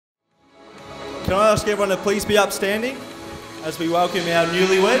can I ask everyone to please be upstanding as we welcome our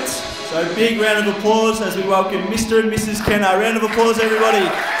newlyweds? So big round of applause as we welcome Mr. and Mrs. Kenner. Round of applause, everybody.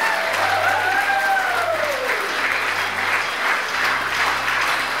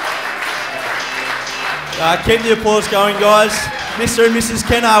 Keep the applause going, guys. Mr. and Mrs.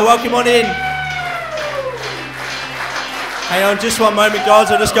 Kenner, welcome on in. Hang on just one moment, guys.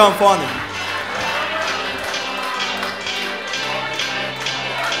 I'll just go and find them.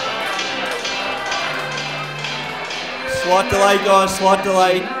 Slight delay, guys, slight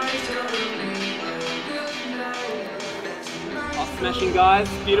delay. Oh, smashing, guys.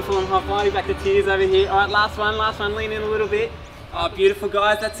 Beautiful and hot body. Back to tears over here. All right, last one, lean in a little bit. Oh, beautiful,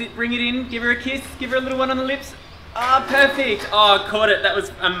 guys. That's it. Bring it in. Give her a kiss. Give her a little one on the lips. Oh, perfect. Oh, caught it. That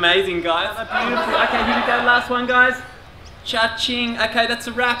was amazing, guys. Beautiful. Okay, here we go. Last one, guys. Cha-ching. Okay, that's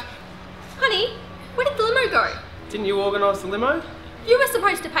a wrap. Honey, where did the limo go? Didn't you organise the limo? You were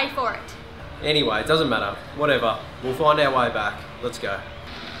supposed to pay for it. Anyway, it doesn't matter. Whatever. We'll find our way back. Let's go.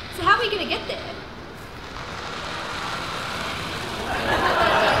 So how are we going to get there?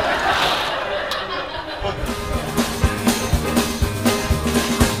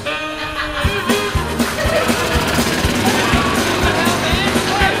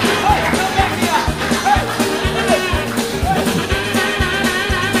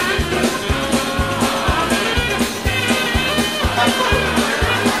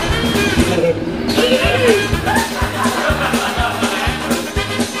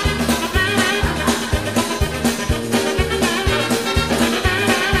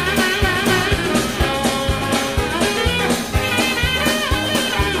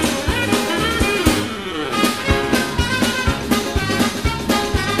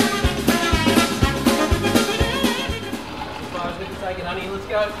 Let's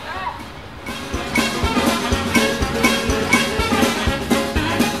go.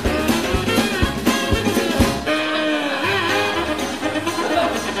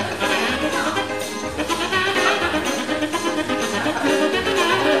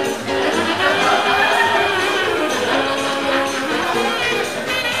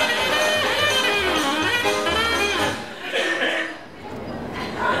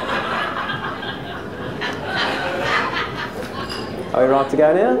 Are we right to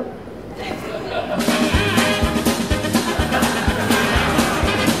go now?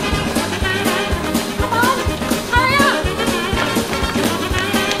 Come on, hurry up!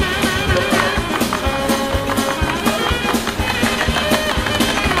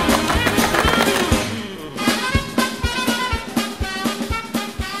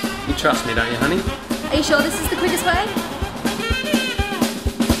 You trust me, don't you, honey? Are you sure this is the quickest way?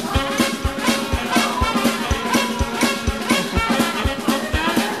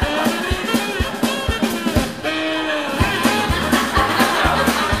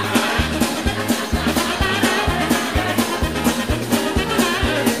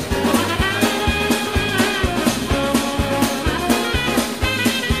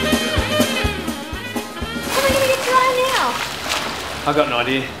 I've got an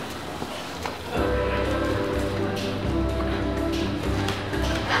idea.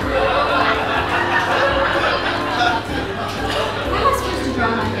 How am I supposed to dry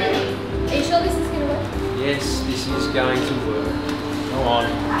my hair? Are you sure this is going to work? Yes, this is going to work. Go on.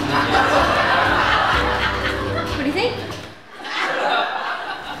 What do you think?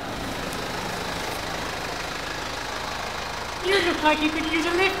 You look like you could use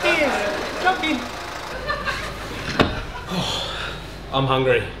a lift here. Jump in. I'm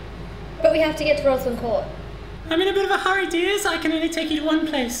hungry. But we have to get to Roslyn Court. I'm in a bit of a hurry, dears. I can only take you to one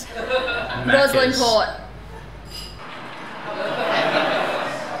place. Roslyn Court.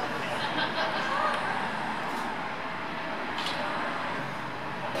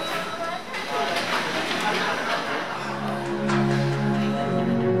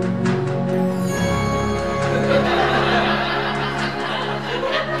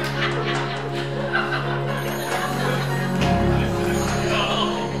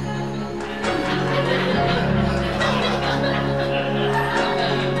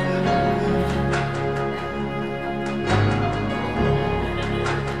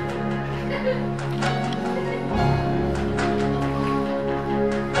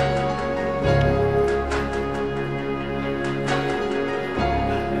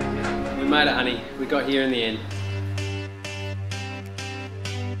 We made it, honey. We got here in the end.